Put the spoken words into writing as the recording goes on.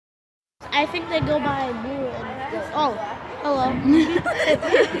I think they go by blue and go, oh, hello.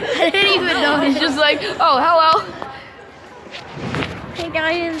 I didn't even know. He's just like, oh, hello. Hey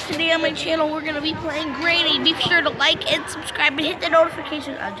guys, today on my channel we're going to be playing Granny. Be sure to like and subscribe and hit the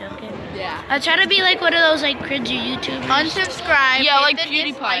notifications. I'm joking. Yeah. I try to be like one of those like cringy YouTubers. Unsubscribe. Yeah, like hit the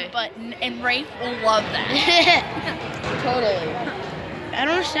PewDiePie. dislike button, and Rafe will love that. Totally. I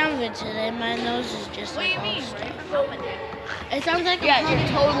don't sound good today. My nose is just What like do you all mean? stuffed. It sounds like Yeah, you're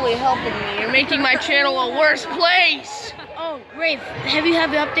totally helping me. You're making my channel a worse place. Oh, Rafe, have you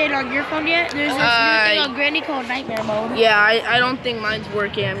had the update on your phone yet? There's this new thing on Granny called Nightmare Mode. Yeah, I don't think mine's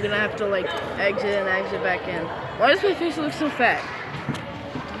working. I'm gonna have to like exit and exit back in. Why does my face look so fat?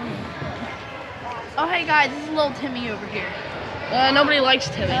 Oh, hey guys, this is little Timmy over here. Nobody likes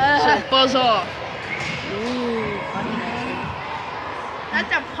Timmy, so buzz off. Ooh, funny.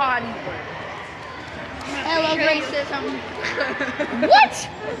 That's a potty word. Hello, Grace. Racism. What?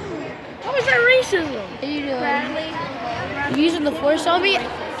 How is that racism? What are you doing? Bradley. You using the force on me?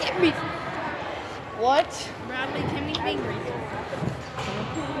 What? Bradley, Timmy's being racist.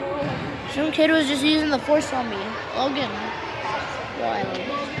 Some kid was just using the force on me. Logan. Wild.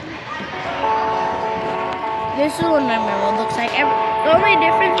 This is what Nightmare Mode looks like. The only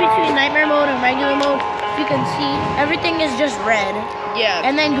difference between Nightmare Mode and regular mode, you can see, everything is just red. Yeah.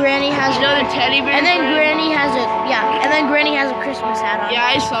 And then Granny has Another teddy bear. And then Granny has a Granny has a Christmas hat on. Yeah,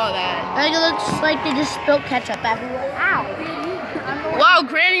 I saw that. Like it looks like they just spilled ketchup everywhere. Ow! Wow,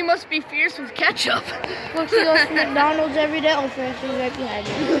 Granny must be fierce with ketchup. Look, she goes to McDonald's every day. Oh, friend, she's right behind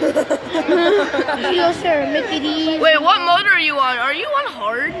me. She goes to Mickey D's. Wait, what mode are you on? Are you on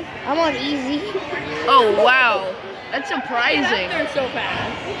hard? I'm on easy. Oh wow, that's surprising. They're so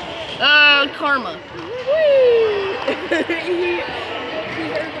fast. Karma. He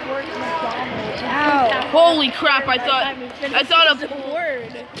heard the word McDonald's. Ow. Holy crap! I thought the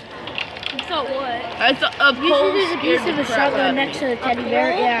word. You thought what? a pole There's a piece scared of the a crap out shotgun of me. next to the teddy bear.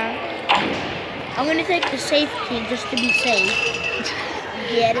 Yeah. I'm gonna take the safe key just to be safe.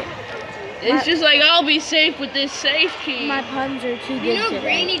 Get it? It's just like I'll be safe with this safe key. My puns are too good You know today.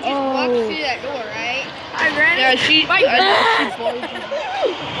 Granny just Oh. walked through that door, right? Hi, Granny. Yeah, she. My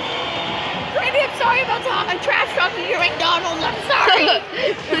Granny, I'm sorry about trash talking your McDonald's. I'm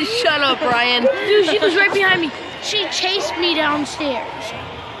sorry. Shut up, Brian. Dude, she was right behind me. She chased me downstairs.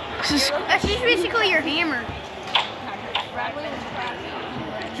 She's basically your hammer.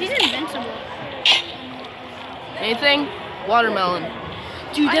 She's invincible. Anything? Watermelon.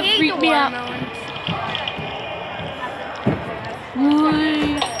 Dude, I that hate freaked the me out.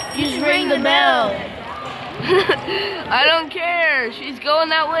 watermelons. Just ring the bell. I don't care. She's going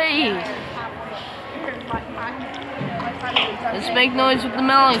that way. Let's make noise with the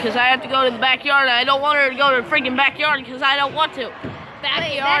melon because I have to go to the backyard and I don't want her to go to the freaking backyard because I don't want to.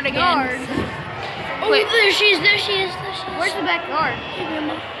 Backyard again. Oh, Wait. there she is. There she is. Where's the backyard?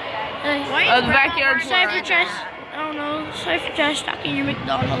 Hey. The backyard's Sorry where for trash. I don't know. Sorry for trash talking your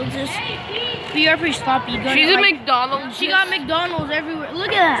McDonald's. We are pretty sloppy. She's at McDonald's. She got McDonald's everywhere. Look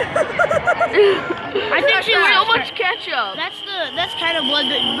at that. I think she so was much ketchup. That's kind of blood,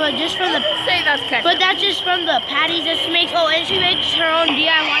 but just from the. Say that's ketchup. But that's just from the patties that she makes. Oh, and she makes her own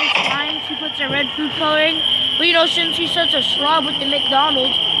DIY slime. She puts her red food coloring. But you know, since she's such a slob with the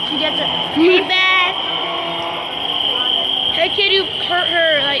McDonald's, she gets a. Hey, Beth. Hey, kid, you hurt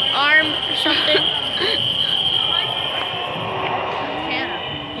her like arm or something.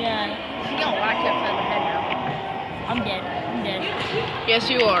 Yeah, She got whacked upside the head now. I'm dead. I'm dead. Yes,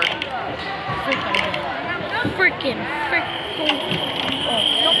 you are. Freaking dead. Freaking.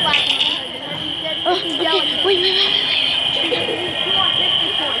 Don't whack him. Oh, okay. Wait.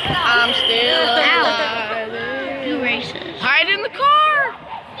 I'm still Ow. alive. You racist. Hide in the car.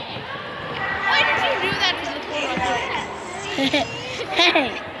 Why did you do that to the floor? Hey.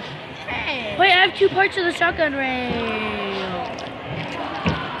 Hey. Wait, I have 2 parts of the shotgun rail.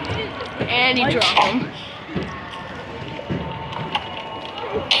 And he dropped him.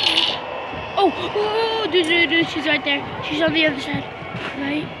 Oh, dude, she's right there. She's on the other side.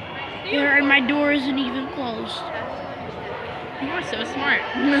 Right there, and my door isn't even closed. You are so smart.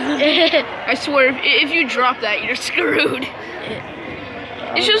 I swear, if you drop that, you're screwed.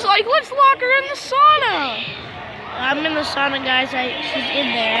 It's just like, let's lock her in the sauna. I'm in the sauna, guys. She's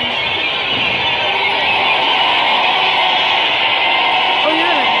in there. Oh, you're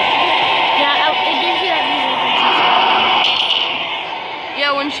right. Yeah, it gives you that music.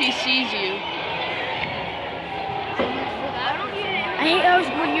 Yeah, when she sees you. I hate how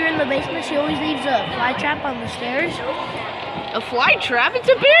when you're in the basement, she always leaves a fly trap on the stairs. A fly trap? It's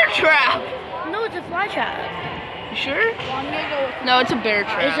a bear trap. No, it's a fly trap. You sure? Well, I'm gonna go with No, it's a bear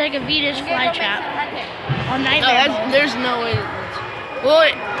trap. It's like a Venus flytrap right there. on No, Nightmare Mode. there's no way. Well,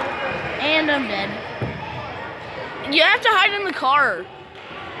 And I'm dead. you have to hide in the car.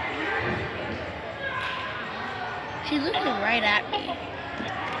 She's looking right at me.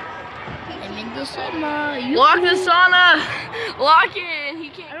 I'm in the sauna. You Lock the sauna. Lock it. He I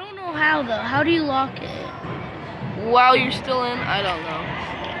can't. don't know how though. How do you lock it? While you're still in, I don't know.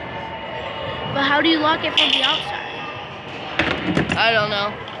 But how do you lock it from the outside? I don't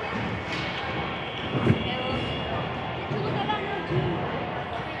know.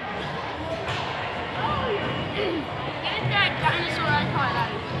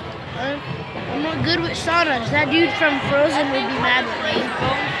 I'm not good with saunas. That dude from Frozen would be mad with me.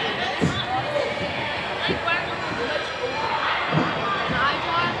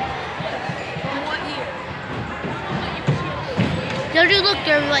 Yo, dude, look,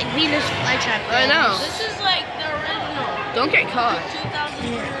 they're like Venus flytrap. I know. This is like the original. Don't get caught.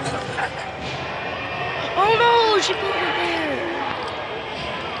 2000 years. Oh no, she put me there.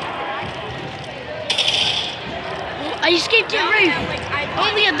 I escaped it, Rafe.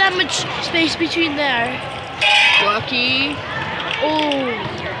 Only had that much space between there. Lucky. Oh.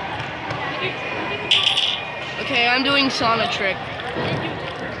 Okay, I'm doing sauna trick.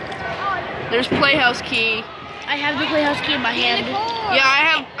 There's playhouse key. I have the playhouse key in my hand.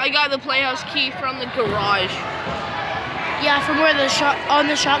 Yeah, I got the playhouse key from the garage. Yeah, from where on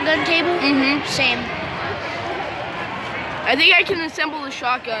the shotgun table. Mm-hmm. Same. I think I can assemble the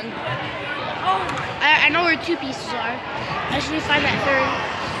shotgun. I know where 2 pieces are. I just need to find that third.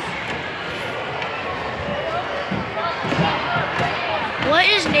 What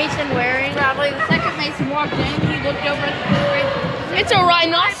is Nathan wearing? Probably the second Mason walked in, he looked over at the door. It's a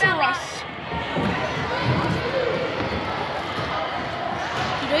rhinoceros.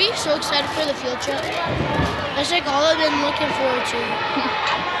 You know you're so excited for the field trip? That's like all I've been looking forward to.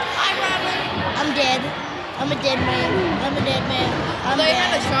 Hi, Bradley. I'm dead. I'm a dead man. I'm a dead man. I'm They dead.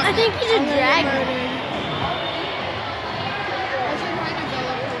 had a shotgun. I think he's a I'm gonna get dragon. murdered. I should find a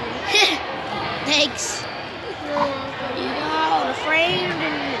Bella for you. Thanks. You got a friend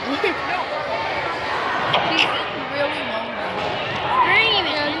and She's really lonely.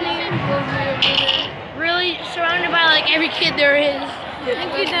 really surrounded by like every kid there is.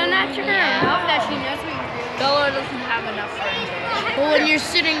 Thank you, Donut Sugar. I hope that she knows what you're doing. Bella doesn't have enough friends. But when you're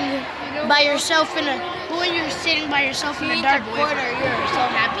sitting by yourself in a dark corner, you're so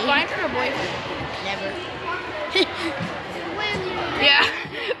happy. Find her a boyfriend. Never. Yeah,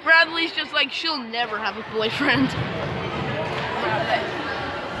 Bradley's just like, she'll never have a boyfriend.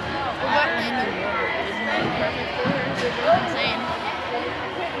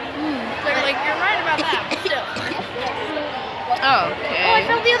 They're like, you're right about that, but still. Okay. Oh, I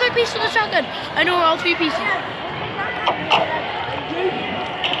found the other piece of the shotgun. I know all 3 pieces.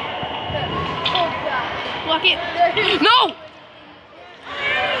 Lock it. No! You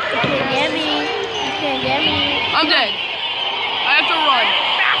can't get me. You can't get me. I'm dead. I have to run.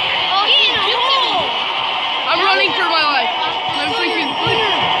 Oh, he's in a hole. I'm running for my life. I'm freaking.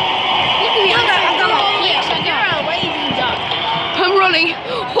 Look at me. I got my kicks. I got a lazy duck. I'm running.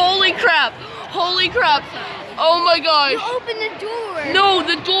 Holy crap. Holy crap. Oh my gosh. You open the door. No,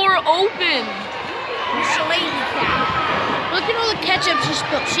 the door opened. You're so lazy, cat. Look at all the ketchup she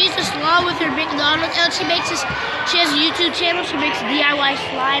spilled. She's a slob with her McDonald's, and she makes this. She has a YouTube channel. She makes DIY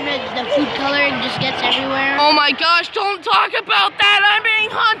slime, and the food coloring just gets everywhere. Oh my gosh, don't talk about that. I'm being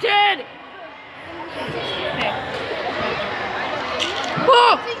hunted.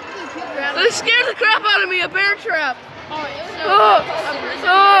 Oh, that scared the crap out of me. A bear trap. Oh.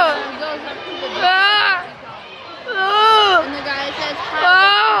 And the guy says,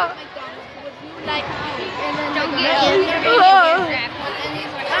 hi, McDonald's, would you like to eat? And then the guy and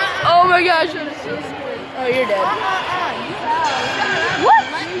he's like, Oh my gosh, I'm so scared. Oh, you're dead. What?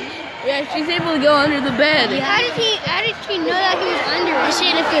 Yeah, she's able to go under the bed. How did she know that he was under it? I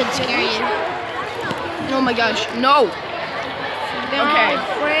seen if it would scare you. Oh my gosh, no. Okay.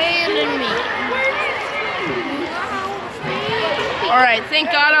 Friend and me. All right,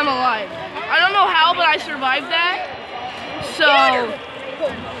 thank God I'm alive. I don't know how, but I survived that. So,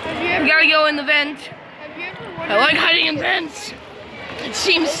 we gotta go in the vent. have you ever I like hiding in vents. It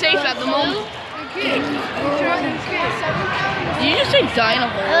seems safe at the moment. Did you just say die in a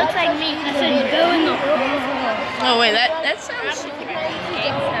It hole? looks like me. I said go in the hole. Oh wait, that sounds. It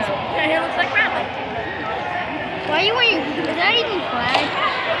looks like Bradley. Why are you wearing? Is that even flag?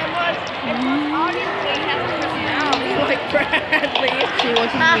 Like Bradley. See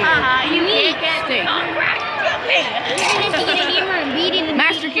what's in Ha here. ha ha! You Steak. You're gonna have to get a hammer and beat it.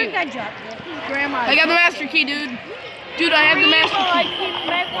 Master key. I dropped it. Grandma. I got the master key, dude. Dude, I have the master key.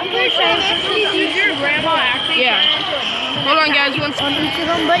 Is your grandma acting? Yeah. Hold on, guys. One On second. each of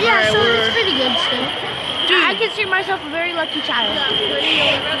them, but yeah, Alright, so we're- it's pretty good still. Dude. I consider myself a very lucky child.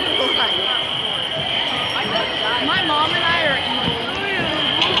 My mom and I are evil.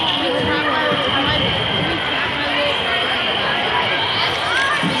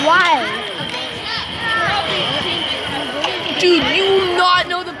 Why? Dude, you will not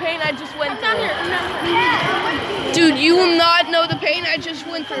know the pain I just went through. Dude, you will not know the pain I just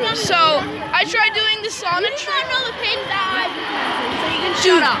went through. So, I tried doing the sauna trick.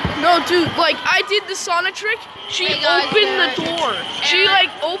 Dude, no, dude, like, I did the sauna trick. She opened the door. She, like,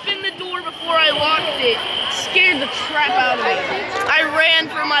 opened the door before I locked it. Scared the crap out of me. I ran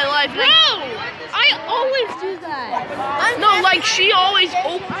for my life. I always do that. No, like, she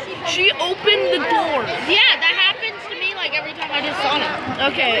opened the door. Yeah, that happens to me like every time I do sauna.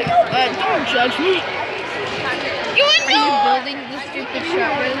 Okay, don't judge me. You would Are you building the stupid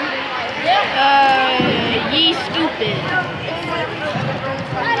shot room? Ye stupid.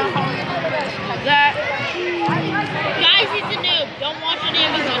 That, Guys, he's a noob. Don't watch any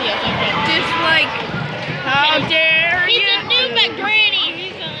of his videos, okay? dislike. How dare He's you? a noob at Granny.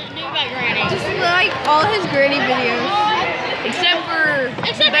 He's a noob at Granny. Just like all his granny videos. Except for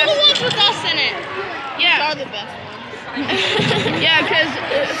Except for the ones with us in it. yeah, the best ones. yeah, because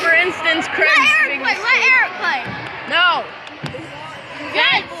for instance, Craig's biggest. Eric play. No.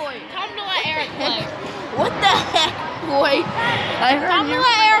 Guys, tell him to let Eric play. What the heck, boy? I Tell heard him to you.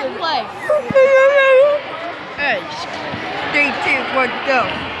 let Eric play. Hey, 3, 2, 1, go.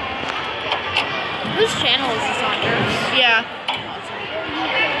 Whose channel is this on yours? yeah.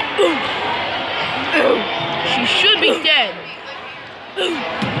 She should be dead.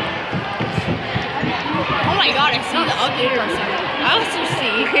 Oh my god, I see the ugly person. I also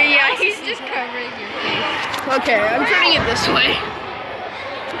see. Yeah, he's just covering your face. Okay, I'm turning it this way.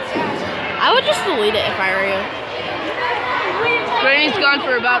 I would just delete it if I were you. Granny's gone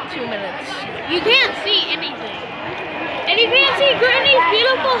for about 2 minutes. You can't see anything. And you can't see Granny's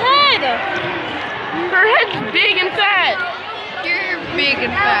beautiful head. Her head's big and fat. You're big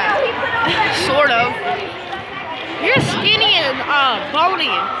and fat. Sort of. You're skinny and bony.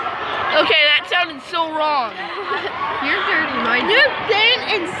 Okay, that sounded so wrong. You're dirty, mind. You're thin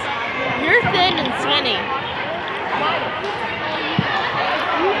and skinny.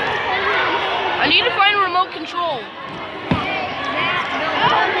 I need to find a remote control.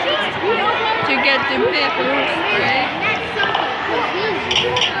 To get the pepper spray.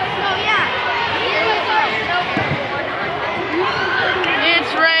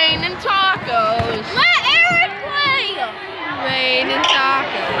 It's raining tacos. Let Eric play. Rain and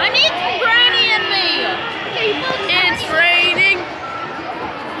tacos. I need some Granny in me. It's raining.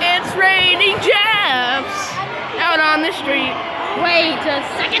 It's raining Jeffs out on the street. Wait a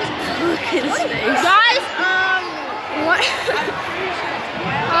second. Guys, what?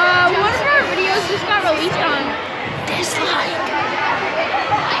 One of our videos just got released on dislike.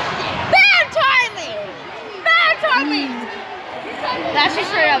 Bad timing. Bad timing. That's just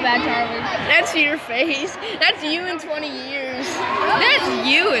straight up bad timing. That's your face. That's you in 20 years. That's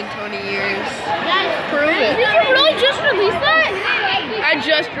you in 20 years. Prove it. Did you really just release that? I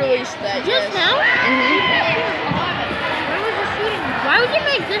just released that. Just yes. now? Why would you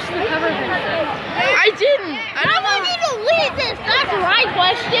make this the cover picture? I didn't. I How don't would know. you delete this? That's the right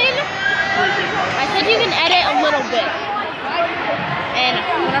question. I said you can edit a little bit. And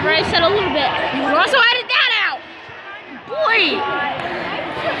whenever I said a little bit, you can also edit that out. Boy.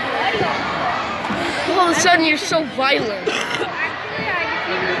 All of a sudden, you're so violent.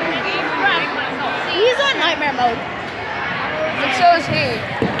 He's on nightmare mode. And so is he.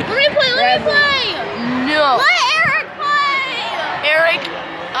 Let me play. No. Let Eric play. Eric,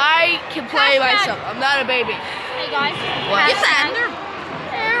 I can play Hashtag. myself. I'm not a baby. Hey guys. What? Hashtag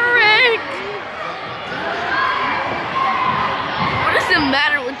Eric. What does the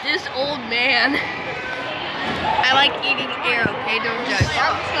matter with this old man? I like eating air, okay? Don't judge. It's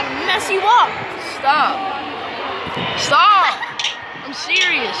gonna mess you up. Stop. Stop. I'm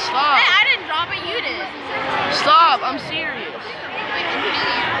serious. Stop. Hey, I didn't drop it, you did. Stop. I'm serious.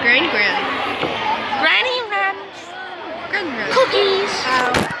 Granny. Granny runs Granny. cookies.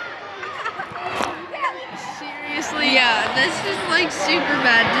 Seriously? Yeah, this is like super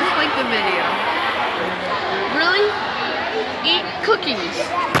bad, just like the video. Really? Eat cookies.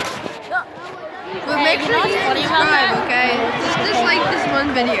 But make sure you subscribe, okay? Just dislike this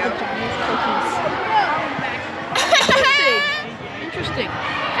one video. Interesting.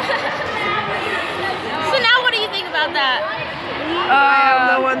 So now what do you think about that?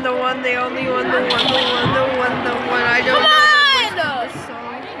 The one, the one, the only one, the one, the one, the one, the one. I don't Come know on! this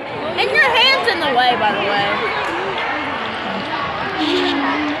song. And your hand's in the way, by the way.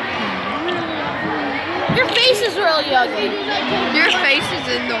 Your face is really ugly. Your face is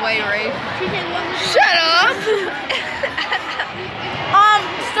in the way, Ray. Shut up!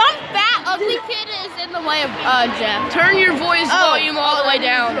 Some fat, ugly kid is in the way of Jeff. Turn your voice volume all the way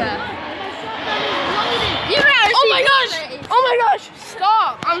down. You gotta Oh see my his gosh! face. Oh my gosh!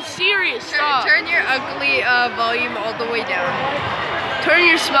 Stop! I'm serious. Stop. Turn your ugly volume all the way down. Turn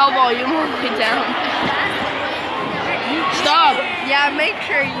your spell volume all the way down. Stop. Yeah, make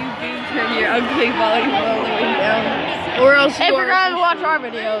sure you do turn your ugly volume all the way down. Or else Hey, you we're are. gonna watch our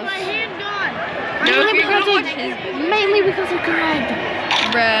videos. My hand gone. No, if you're gonna watch his video. Mainly because of Greg.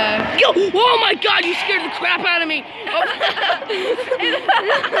 Bruh. Yo! Oh my God! You scared the crap out of me. Oh, I've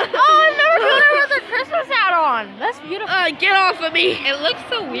never seen her with her Christmas hat on. That's beautiful. Get off of me. It looks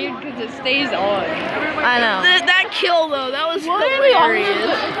so weird because it stays on. I know. That kill though, that was What? hilarious.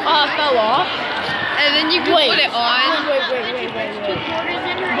 Fell off. And then you can put it on. Wait.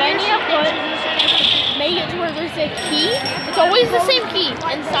 Then you have to make it to where there's a key. It's always the same key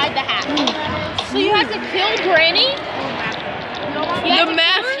inside the hat. So you have to kill Granny. You have The to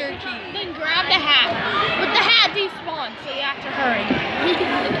master kill her, key. then grab the hat. But the hat despawns, so you have to hurry.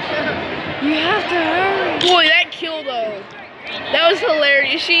 You have to hurry. Boy, that kill though. That was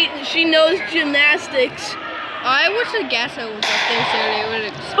hilarious. She knows gymnastics. I wish the Gasso was up there so they would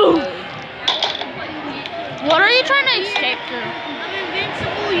explode. What are you trying to escape through?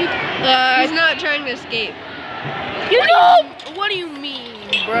 He's not trying to escape. What do you mean,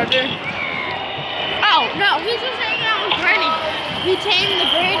 brother? Oh, no, he's just hanging out with Granny. He tamed the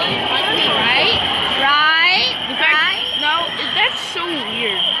Granny, like me, right? Right? In fact, no, that's so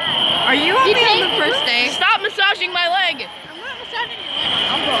weird. Are you only on the first day? Stop massaging my leg. I'm not massaging your leg.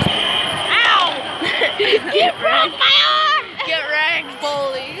 I'm going. Ow! Get Broke my arm! Get wrecked.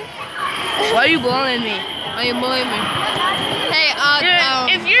 Bully. Why are you blowing me? Are you bullying me? Hey,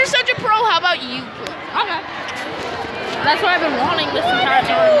 If you're such a pro, how about you? Okay. That's what I've been wanting this entire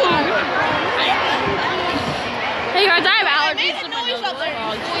time. Hey guys, I have allergies to my nose.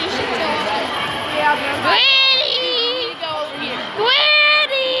 Granny!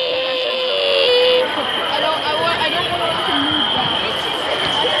 Granny! I don't want to move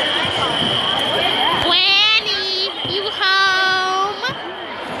Granny, you home?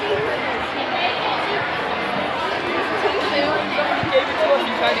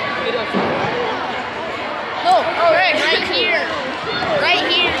 No, Greg, right here. Right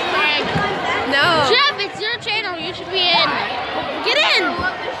here, Greg. no. Jeff, it's your channel. You should be in. Get in!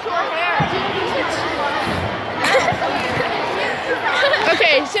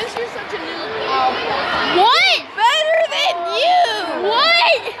 Okay, since you're such a noob, What? Better than you!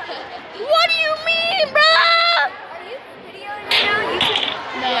 What? What do you mean, bro?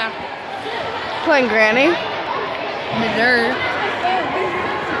 yeah. Playing Granny. Dessert.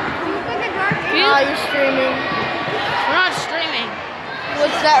 You're streaming. We're not streaming.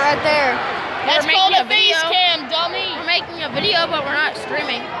 What's that right there? That's We're called making a a video. face cam, dummy. We're making a video, but we're not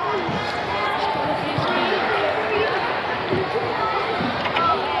streaming.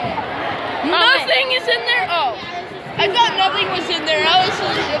 Nothing is in there. Oh, I thought nothing was in there. I was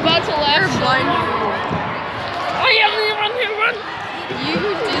about to laugh. You're blind. Oh yeah, run here, run. You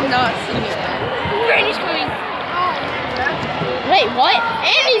did not see it. Granny's coming. Wait, what?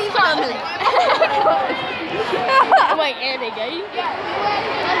 Andy's coming. Wait, Andy, gay?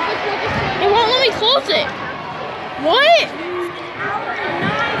 It won't let me close it. What?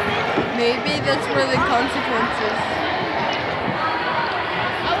 Maybe that's where the consequences.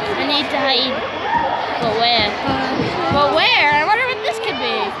 I need to hide. But where? But where? I wonder what this could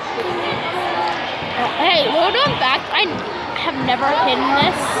be. Oh, hey, hold on back. I have never hidden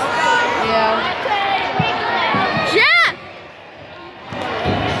this. Yeah. Jeff!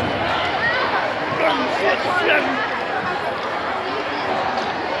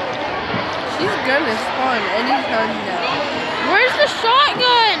 She's gonna spawn anytime now. Where's the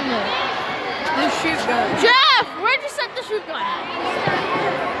shotgun? The shoot gun. Jeff! Where'd you set the shoot gun?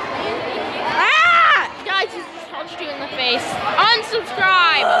 Ah! Guys, he just punched you in the face.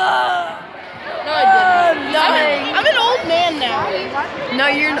 Unsubscribe! No, I didn't. I'm an old man now. No,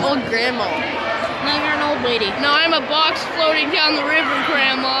 you're an old grandma. No, you're an old lady. No, I'm a box floating down the river,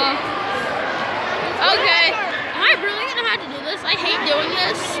 Grandma. Okay. Am I really gonna have to do this? I hate doing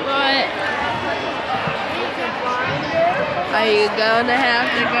this, but Are you gonna have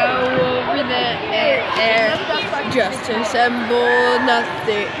to go over there just to assemble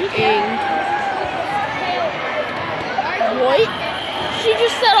nothing? what? She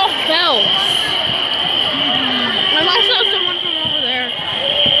just set off bells. And I saw someone from over there.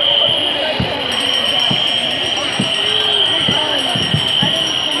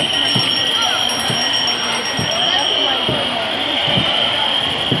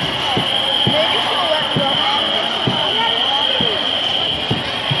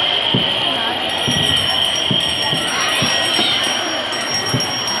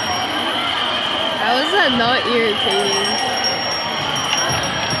 How is that not irritating?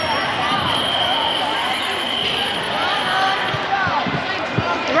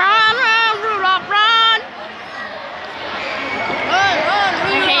 Run, run, Rudolph, run! I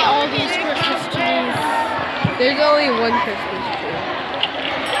hate all these Christmas trees. There's only one Christmas tree.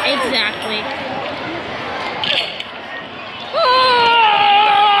 Exactly.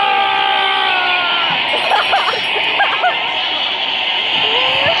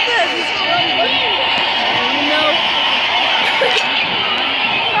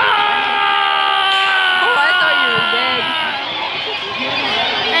 Oh, I thought you were dead.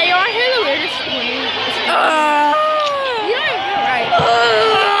 Hey, you wanna hear the weirdest one? You don't even do it right.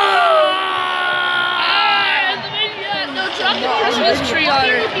 No chocolate Christmas tree on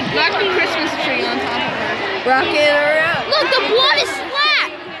her. Knock the Christmas tree on top of her. Rocking around. Look, the blood is flat.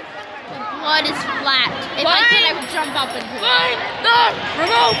 The blood is flat. If I could, I would jump up and do it. Find the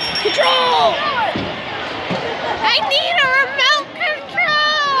remote control! I need a remote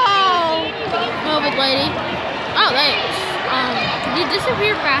control. Move it, lady. Oh, thanks. Did you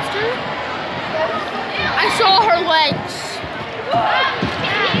disappear faster? I saw her legs.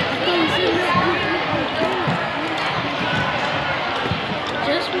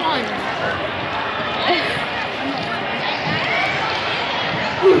 Just one.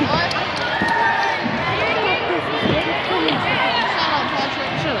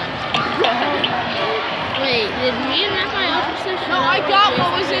 Wait, did me and my officer shut No, I up? got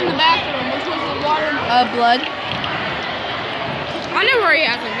what was in the bathroom, which was the water. Blood. I know where he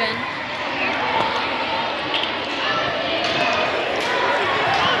hasn't been.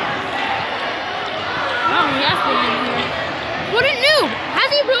 Oh, he has been in here. What a noob! Has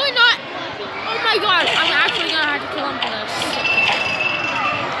he really not? Oh my god, I'm actually gonna have to kill him for this.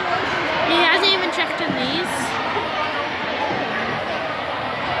 He hasn't even checked in these.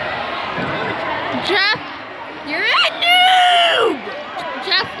 Jeff, you're a noob!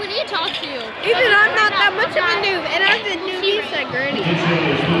 Jeff, we need to talk to you. Even I'm not that much of a noob, and I'm the newbie at Granny.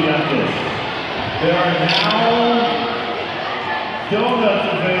 There are now donuts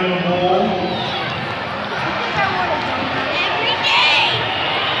available.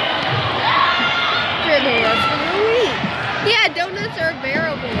 For the rest of the week. Yeah, donuts are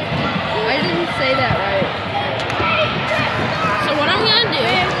available. I didn't say that right. So what I'm gonna do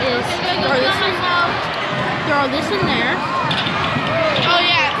is throw this in there. Oh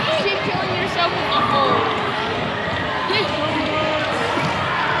yeah, keep killing yourself with the hole.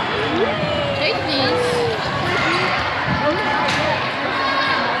 Take these.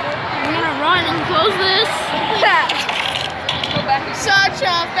 I'm gonna run and close this. Such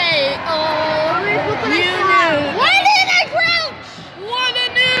a fate. Oh, you knew. Why did I crouch? What a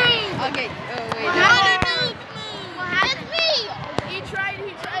noob! Okay. Oh wait. What a noob move! That's me. He tried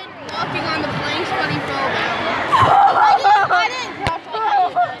walking on the planks, but he fell down. I didn't crouch.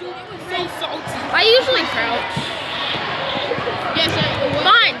 Dude, it was so salty. I usually crouch. Yes,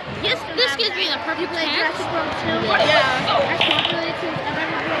 Fine. Yes, this gives me the perfect chance.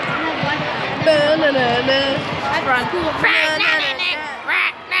 Banana. Run.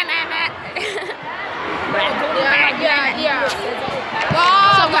 Yeah.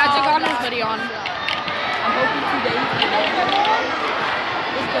 So guys, I got my hoodie on.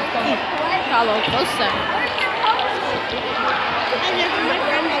 Hello, closer.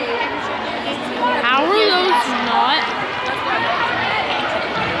 How are those not?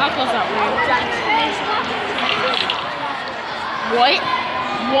 How close are we?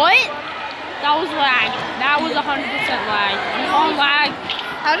 What? That was lag. That was 100% lag. On lag.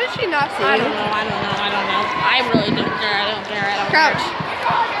 How did she not see I you? don't know. I really don't care. I don't care. Crouch.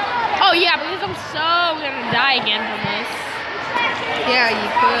 Oh yeah, because I'm so gonna die again from this. Yeah, you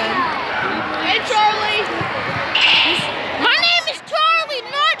could. Hey, Charlie! My name is Charlie,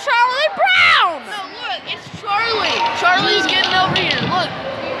 not Charlie Brown! No, look, it's Charlie. Charlie's getting over here.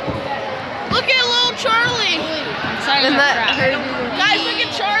 Look at little Charlie. And that hurt. Guys, look at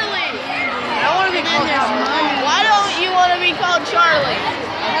Charlie. I don't want to be called Charlie. Why don't you want to be called Charlie?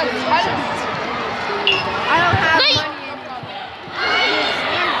 I don't have Wait. money.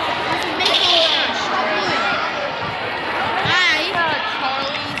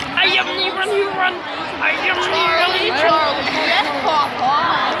 I am the one who runs. I am Charlie. Death Pop.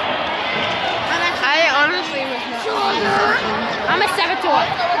 Saboteur.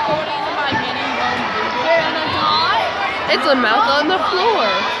 It's a mouth on the floor.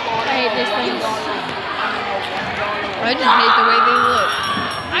 I hate these things. I just hate the way they look.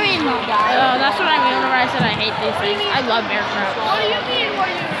 I mean, that's what I mean whenever I said I hate these things. I love bear traps. What do you mean?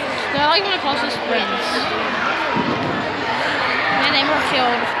 They're like my closest friends. And they were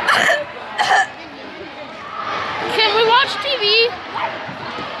killed. Can we watch TV?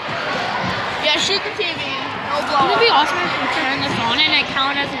 Yeah, shoot the TV. No Would blow. it be awesome if we turn this on and it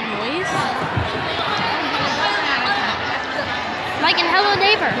count as a noise? Like in Hello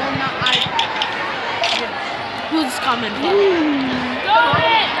Neighbor. Who's coming? Go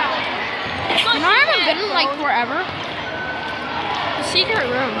ahead. And I haven't been in like forever. The secret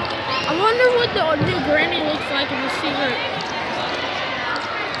room. I wonder what the new granny looks like in the secret.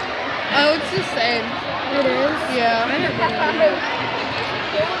 Oh, it's the same. It is? Yeah.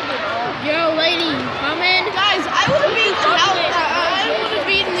 Yo, lady, come in. Guys, I would have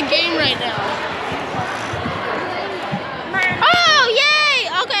beaten the game right now. Oh, yay!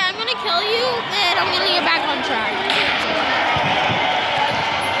 Okay, I'm gonna kill you, and I'm gonna get back on track.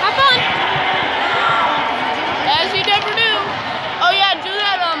 Have fun. As you never do. Oh yeah, do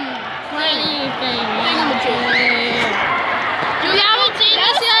that Anything. Do You haven't seen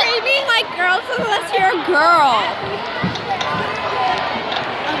this yet? Screaming like girls unless you're a girl.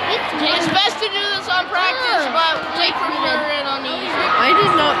 It's best to do this on practice, but we prefer it on easy. I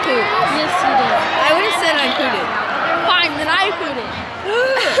did not poop. Yes, you did. I would have said I pooted. Fine, then I put it.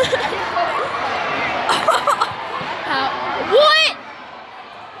 What?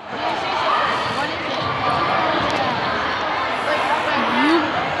 You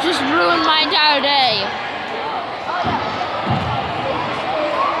just ruined my entire day.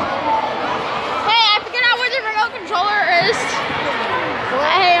 Hey, I figured out where the remote controller is.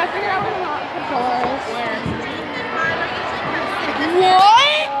 Hey, I figured out where the remote controller is.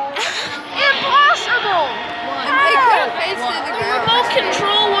 What? Impossible! They could have faced through the The ground. remote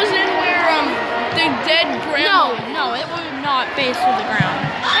control was in where the dead grandma. No, it would not face to the ground.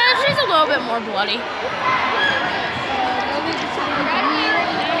 She's a little bit more bloody.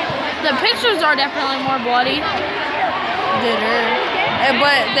 The pictures are definitely more bloody.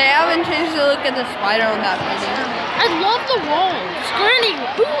 But they haven't changed the look of the spider on that picture. I love the walls. Granny,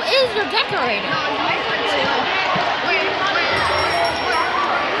 who is your decorator?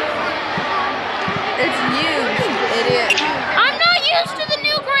 It's used, idiot. I'm not used to the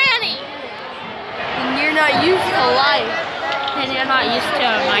new Granny. And you're not used to life. And you're not used to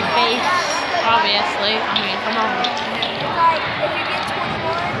my face, obviously. I mean, come on.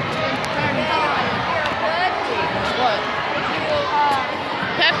 What?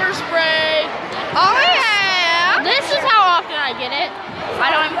 Pepper spray. Oh yeah! This is how often I get it.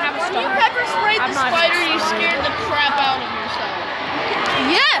 I don't even have a When you stomach. pepper sprayed I'm the not spider, even you sorry. scared the crap out of yourself.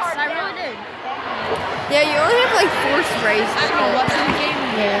 Yes, I really did. Yeah, you only have like 4 sprays.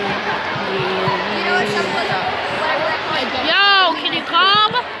 Yo, can you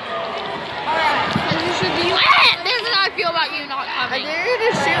come? This is how I feel about you not I coming. dare you to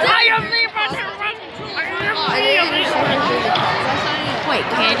shoot. Wait,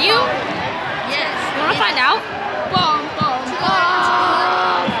 can you? Yes. You wanna find out?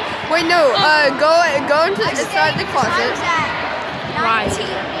 Wait, no. Go into inside the closet. Why?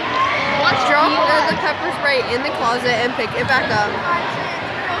 Drop the pepper spray in the closet and pick it back up.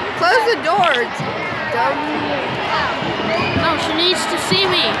 Close the door. Dumb. No, she needs to see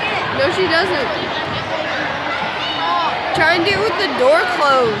me. No, she doesn't. Try and do it with the door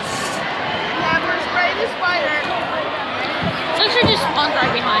closed. Pepper spray the spider. So she just spawns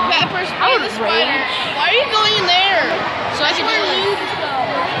right behind me. Pepper I spray would the spider. rage. Why are you going in there? So I can do Where it. noobs go.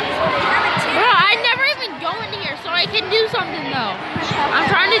 Bro, I never even go in here, so I can do something though. I'm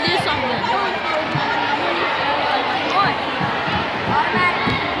trying to do something.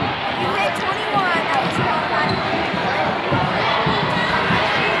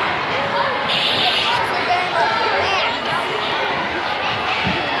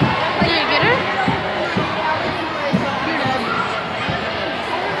 Did you get her?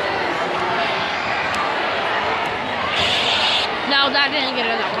 No, that didn't get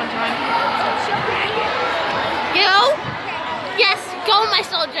her that one time. Go? Yes, go, my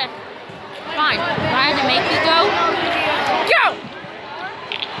soldier. Fine. Do I have to make you go? Go!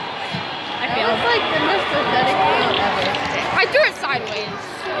 I failed. It's like the most pathetic thing ever. I threw it sideways.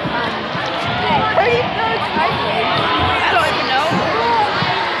 Where do you throw it sideways? I don't even know.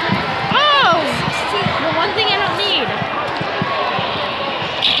 Oh! The one thing I don't need.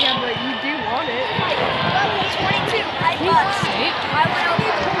 Yeah, but you do want it. What's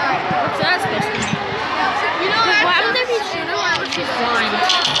that supposed to mean? You know, What happens if you shoot her whenever she's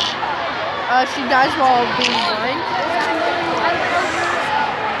She dies while being blind.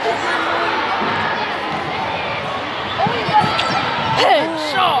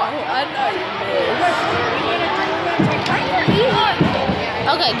 Headshot. I know you missed.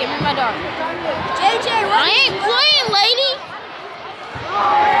 Okay, give me my dart. JJ, I ain't playing, lady.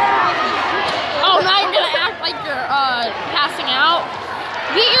 Oh, now you're gonna act like you're passing out.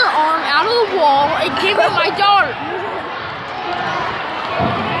 Get your arm out of the wall and give me my dart.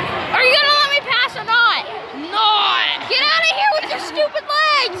 Are you gonna let me pass or not? Not. Get out of here with your stupid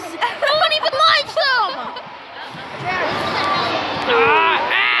legs. No one even likes them.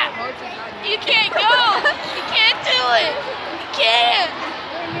 You can't go. You can't do it. You can't.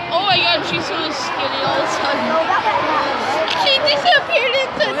 Oh my God, she's so skinny all of a sudden. She disappeared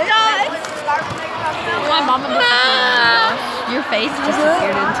into dust. My mama Your face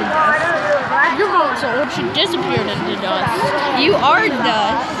disappeared into dust. Your mom's old. She disappeared into dust. You are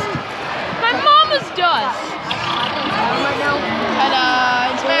dust. My mama's dust.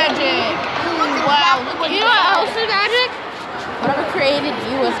 Ta-da, it's magic. Wow, look You know what else is magic? Whatever created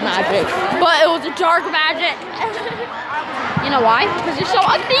you was magic. But it was a dark magic. You know why? Because you're so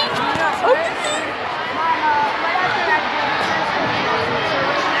ugly.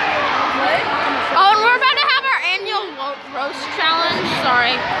 Oh, and we're about to have our annual roast challenge.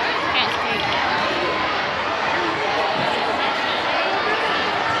 Sorry. Can't speak.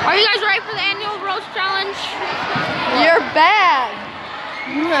 Are you guys ready for the annual roast challenge? You're bad.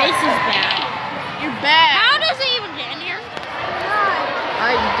 Your face is bad. You're bad. How does it even get in here?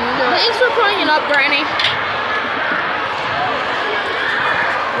 I do not. Thanks for putting it up, Granny.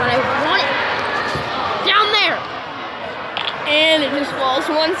 What I want it down there. And it just falls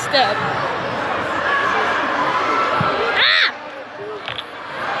one step. Ah!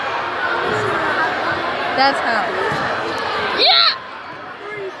 That's how. Yeah!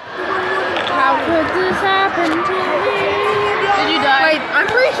 How could this happen to me? Did you die? Wait, I'm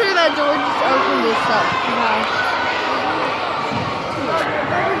pretty sure that door just opened this up.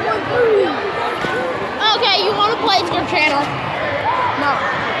 Okay, you want to play your channel? No.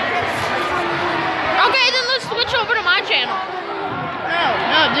 Okay, then let's switch over to my channel.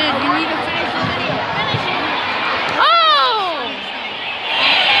 No, dude, you need to finish the video. Oh!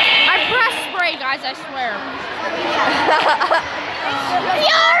 I press spray, guys, I swear.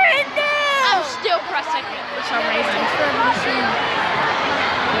 You're in there! I'm still pressing it for some reason.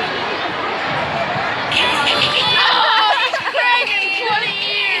 Oh, he's crying in 20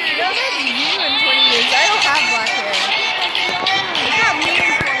 years. You in 20 years. I don't have black hair. It's not me in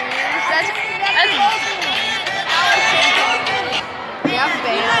 20 years. That's yeah,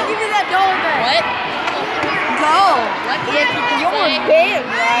 banned. Give me that dollar back. What? Go. You're banned,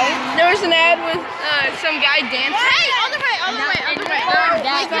 right? There was an ad with some guy dancing. Hey, other way.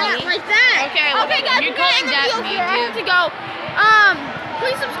 Like that. Okay, Okay, guys, you're we're gonna calling end the that video me, here. I have dude. to go.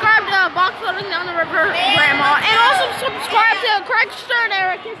 Please subscribe to Box Floating Down the River Grandma, and also subscribe to Craig Stern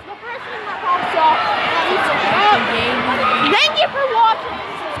Eric. It's the first thing that pops up. Thank you for watching.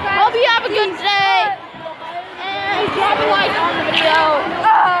 Hope you have a good day. And drop a like on the video.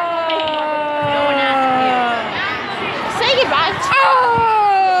 Say goodbye.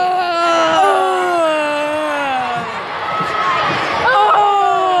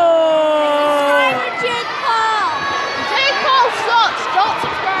 Jake Paul sucks. Don't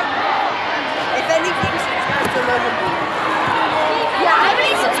subscribe to him. If anything, subscribe to Logan. Yeah, how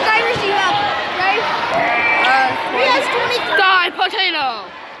many subscribers do you have, Ray? He has 23. Die, potato.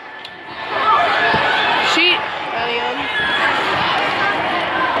 She.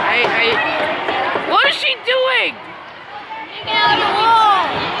 What is she doing? Get out of the wall.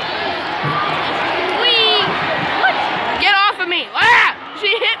 What? Get off of me! Ah! She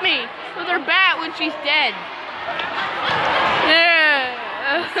hit me with her bat when she's dead. Yeah.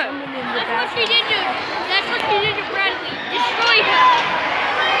 That's what she did to Bradley. Destroyed her.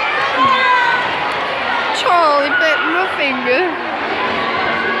 Charlie bit my finger.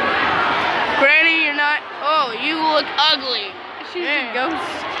 Granny, you're not. Oh, you look ugly. She's a ghost.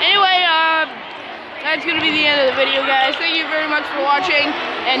 Anyway, that's gonna be the end of the video, guys. Thank you very much for watching.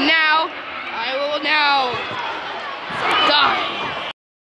 And now, I will now die.